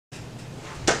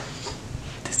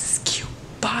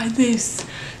buy this.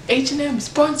 H&M,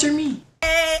 sponsor me.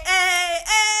 Hey, hey,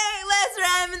 hey, let's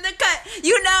rhyme in the cut.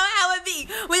 You know how it be.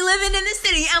 We living in the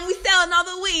city and we selling all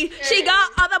the weed. She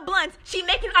got all the blunts. She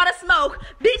making all the smoke.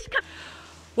 Bitch, come.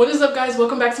 What is up, guys?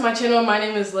 Welcome back to my channel. My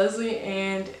name is Leslie,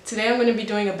 and today I'm going to be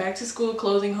doing a back to school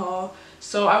clothing haul.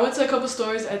 So I went to a couple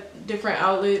stores at different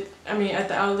at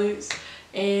the outlets,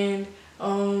 and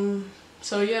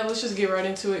so yeah, let's just get right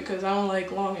into it because I don't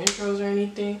like long intros or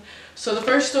anything. So the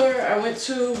first store I went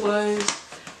to was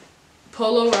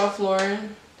Polo Ralph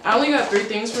Lauren. I only got 3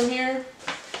 things from here,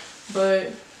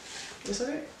 but it's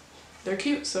okay. They're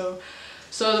cute. So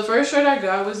the first shirt I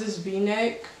got was this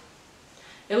V-neck.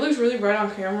 It looks really bright on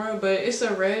camera, but it's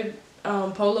a red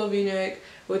polo V-neck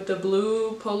with the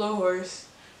blue polo horse.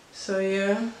 So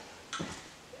yeah,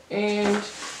 and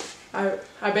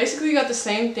I basically got the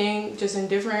same thing, just in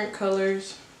different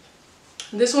colors.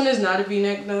 This one is not a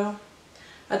V-neck though.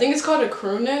 I think it's called a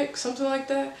crew neck, something like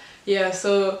that. Yeah,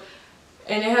 so,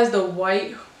 and it has the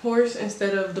white horse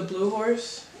instead of the blue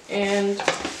horse. And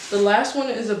the last one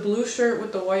is a blue shirt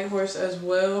with the white horse as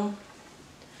well.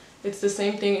 It's the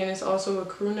same thing, and it's also a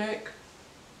crew neck.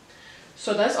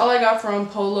 So that's all I got from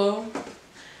Polo.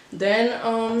 Then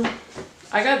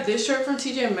I got this shirt from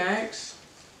TJ Maxx.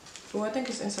 Oh, I think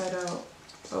it's inside out.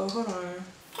 Oh, hold on.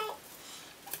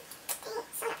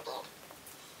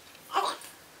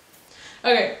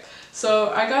 Okay,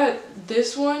 so I got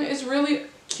this one. It's really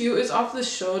cute. It's off the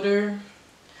shoulder.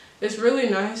 It's really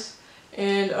nice.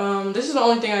 And this is the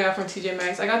only thing I got from TJ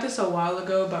Maxx. I got this a while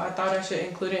ago, but I thought I should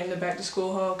include it in the back to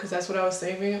school haul because that's what I was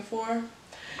saving it for.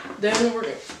 Then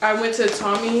I went to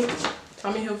Tommy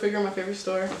Hilfiger, my favorite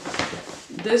store.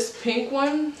 This pink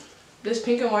one, this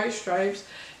pink and white stripes,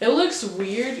 it looks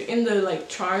weird in the like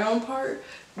try on part,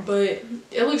 but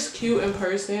it looks cute in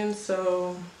person,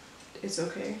 so it's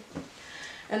okay.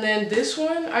 And then this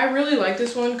one, I really like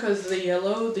this one because the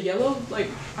yellow, like,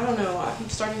 I don't know, I'm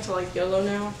starting to like yellow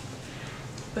now.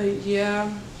 But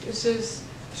yeah, it's just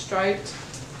striped,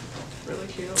 really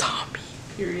cute. Tommy.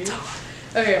 Period. Tommy.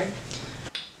 Okay,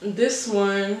 this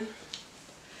one,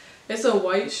 it's a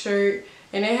white shirt,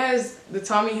 and it has the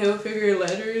Tommy Hilfiger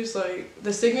letters, like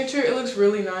the signature. It looks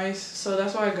really nice, so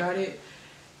that's why I got it.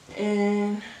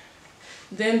 And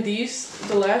then these,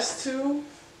 the last two,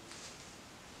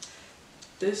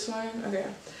 this one, okay.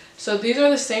 So these are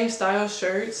the same style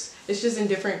shirts, it's just in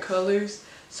different colors.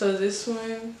 So this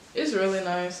one is really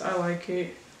nice. I like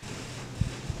it.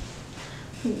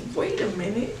 Wait a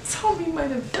minute. Tommy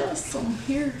might have done some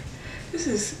here. This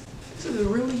is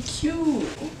really cute.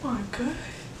 Oh my god.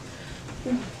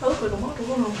 I look like a model.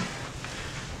 Hold on.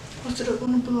 What's it up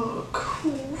on the blog?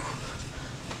 Ooh.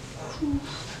 Ooh.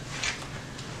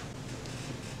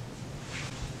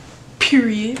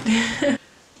 Period.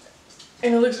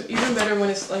 And it looks even better when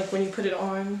it's like when you put it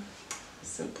on.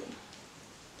 Simple.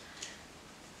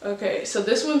 Okay, so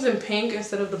this one's in pink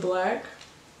instead of the black.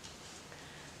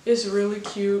 It's really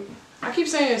cute. I keep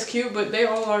saying it's cute, but they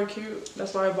all are cute.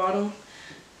 That's why I bought them.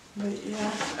 But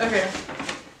yeah, okay.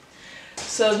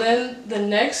 So then the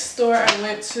next store I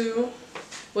went to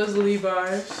was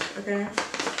Levi's, okay.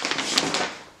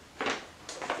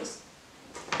 Just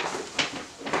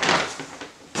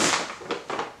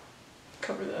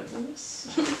cover the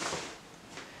ugliness.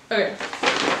 Okay.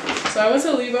 So I went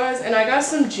to Levi's and I got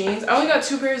some jeans. I only got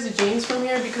 2 pairs of jeans from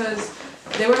here because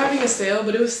they were having a sale,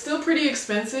 but it was still pretty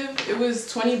expensive. It was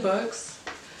 20 bucks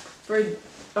for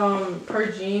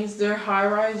per jeans. They're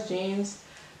high-rise jeans.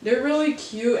 They're really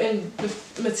cute and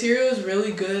the material is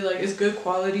really good. Like, it's good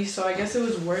quality, so I guess it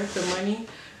was worth the money,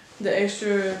 the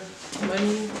extra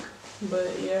money.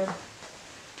 But yeah.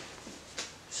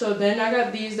 So then I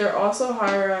got these. They're also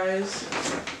high-rise.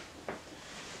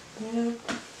 Yeah.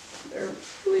 They're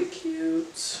really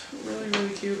cute, really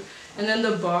cute. And then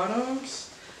the bottoms,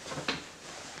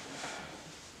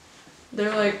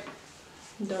 they're like,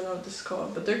 don't know what this is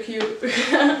called, but they're cute.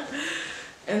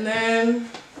 and then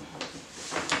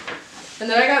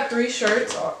I got 3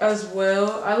 shirts as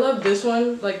well. I love this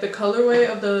one, like the colorway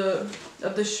of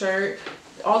the shirt.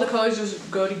 All the colors just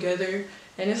go together,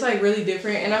 and it's like really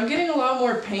different. And I'm getting a lot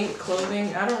more pink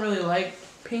clothing. I don't really like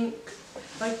pink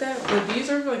like that, but these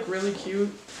are like really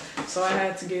cute. So I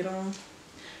had to get them.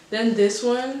 Then this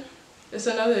one, it's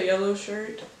another yellow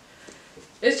shirt.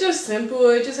 It's just simple.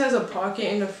 It just has a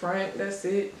pocket in the front. That's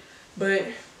it. But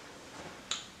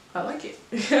I like it.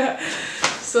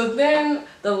 So then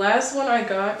the last one I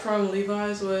got from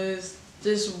Levi's was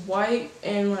this white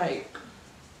and like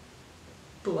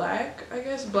black, I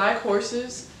guess. Black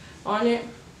horses on it.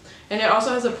 And it also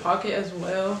has a pocket as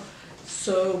well.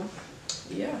 So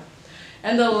yeah.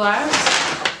 And the last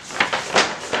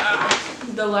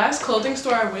the last clothing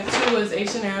store I went to was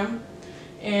H&M,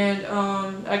 and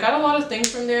I got a lot of things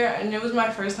from there, and it was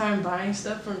my first time buying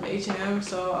stuff from H&M,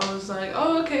 so I was like,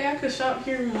 oh, okay, I could shop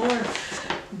here more.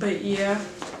 But yeah,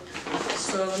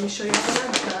 so let me show you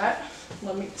what I got.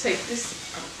 Let me take this.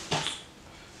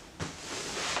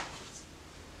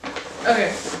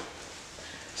 Okay,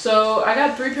 so I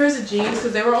got 3 pairs of jeans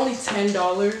because they were only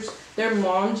 $10. They're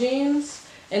mom jeans,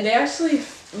 and they actually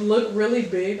look really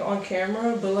big on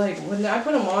camera, but like when I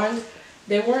put them on,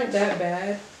 they weren't that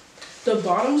bad. The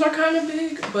bottoms are kind of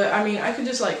big, but I mean I could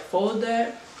just like fold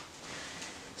that,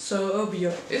 so it'll be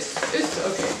it's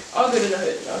okay. All good in the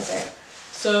hood, you know what I'm saying?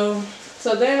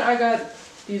 So then I got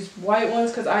these white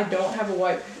ones because I don't have a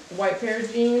white pair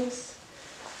of jeans,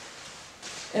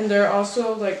 and they're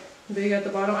also like big at the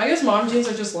bottom. I guess mom jeans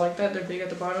are just like that. They're big at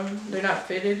the bottom. They're not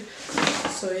fitted.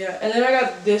 So yeah, and then I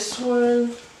got this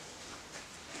one.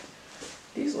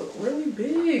 These look really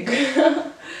big,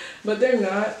 but they're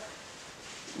not.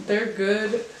 They're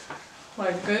good,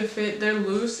 like good fit. They're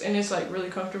loose and it's like really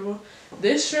comfortable.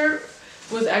 This shirt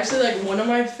was actually like one of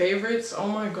my favorites. Oh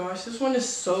my gosh, this one is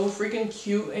so freaking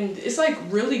cute, and it's like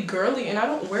really girly, and I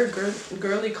don't wear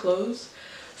girly clothes,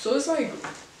 so it's like,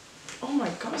 oh my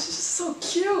gosh, it's just so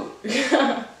cute.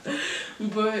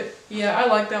 But yeah, I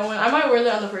like that one. I might wear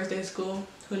that on the first day of school.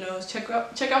 Who knows? Check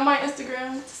out my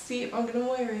Instagram to see if I'm gonna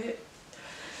wear it.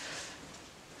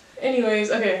 Anyways,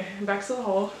 okay, back to the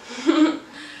haul.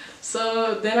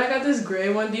 So then I got this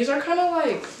gray one. These are kind of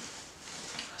like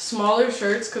smaller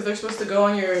shirts because they're supposed to go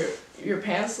on your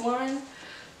pants line.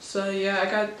 So yeah,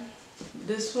 I got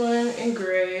this one in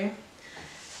gray.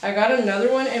 I got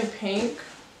another one in pink,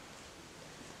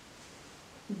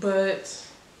 but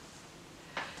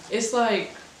it's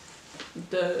like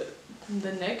the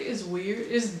neck is weird.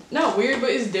 It's not weird,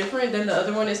 but it's different than the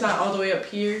other one. It's not all the way up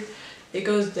here. It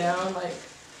goes down like,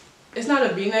 it's not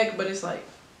a V-neck, but it's like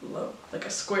low, like a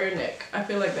square neck. I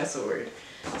feel like that's a word,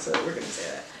 so we're gonna say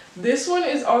that. This one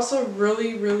is also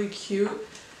really, really cute.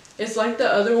 It's like the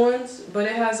other ones, but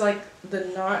it has like the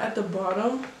knot at the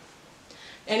bottom,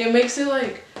 and it makes it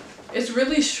like, it's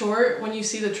really short when you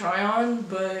see the try on,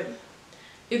 but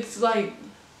it's like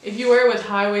if you wear it with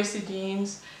high-waisted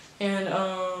jeans and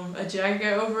a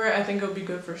jacket over it, I think it'll be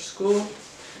good for school.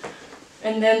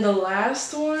 And then the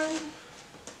last one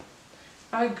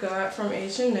I got from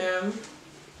H&M.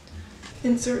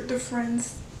 Insert the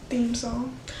Friends theme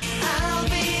song. I'll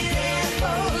be there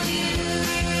for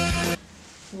you.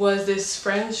 Was this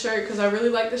Friends shirt because I really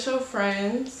like the show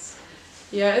Friends.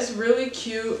 Yeah, it's really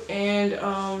cute and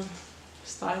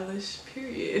stylish,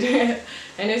 period.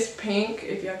 And it's pink,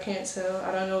 if y'all can't tell.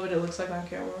 I don't know what it looks like on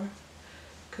camera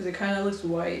because it kind of looks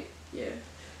white. Yeah,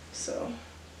 so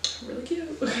really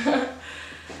cute.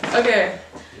 Okay,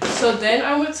 so then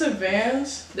I went to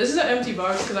Vans. This is an empty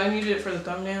box because I needed it for the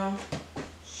thumbnail.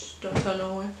 Shh, don't tell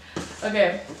no one.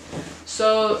 Okay,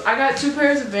 so I got 2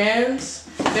 pairs of Vans.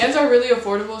 Vans are really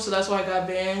affordable, so that's why I got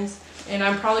Vans. And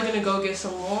I'm probably going to go get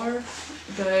some more,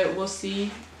 but we'll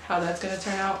see how that's going to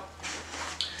turn out.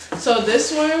 So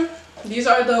this one, these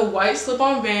are the white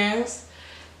slip-on Vans.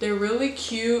 They're really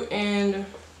cute and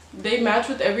they match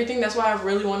with everything. That's why I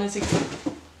really wanted to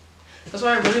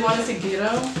get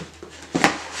them,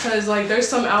 because like there's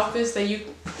some outfits that you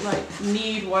like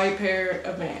need white pair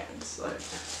of Vans, like,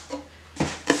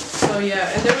 so yeah,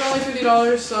 and they were only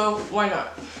 $50, so why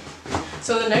not?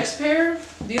 So the next pair,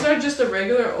 these are just the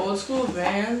regular old school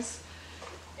Vans,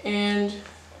 and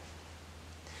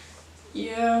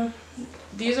yeah,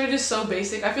 these are just so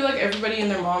basic. I feel like everybody and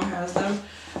their mom has them,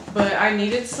 but I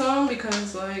needed some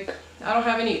because like I don't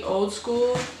have any old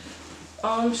school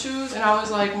shoes, and I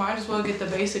was like, might as well get the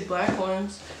basic black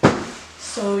ones.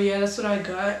 So yeah, that's what I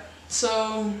got.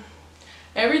 So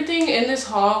everything in this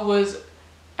haul was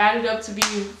added up to be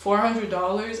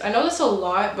 $400. I know that's a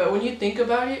lot, but when you think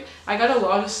about it, I got a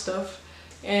lot of stuff,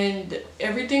 and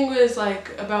everything was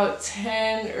like about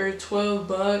 10 or 12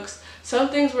 bucks. Some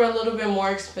things were a little bit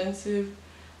more expensive,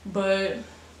 but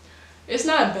it's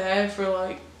not bad for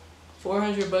like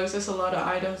 400 bucks. That's a lot of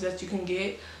items that you can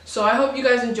get. So I hope you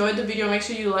guys enjoyed the video. Make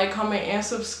sure you like, comment, and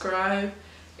subscribe,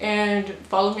 and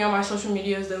follow me on my social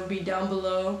medias. That will be down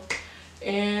below.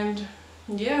 And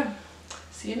yeah,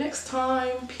 see you next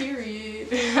time, period.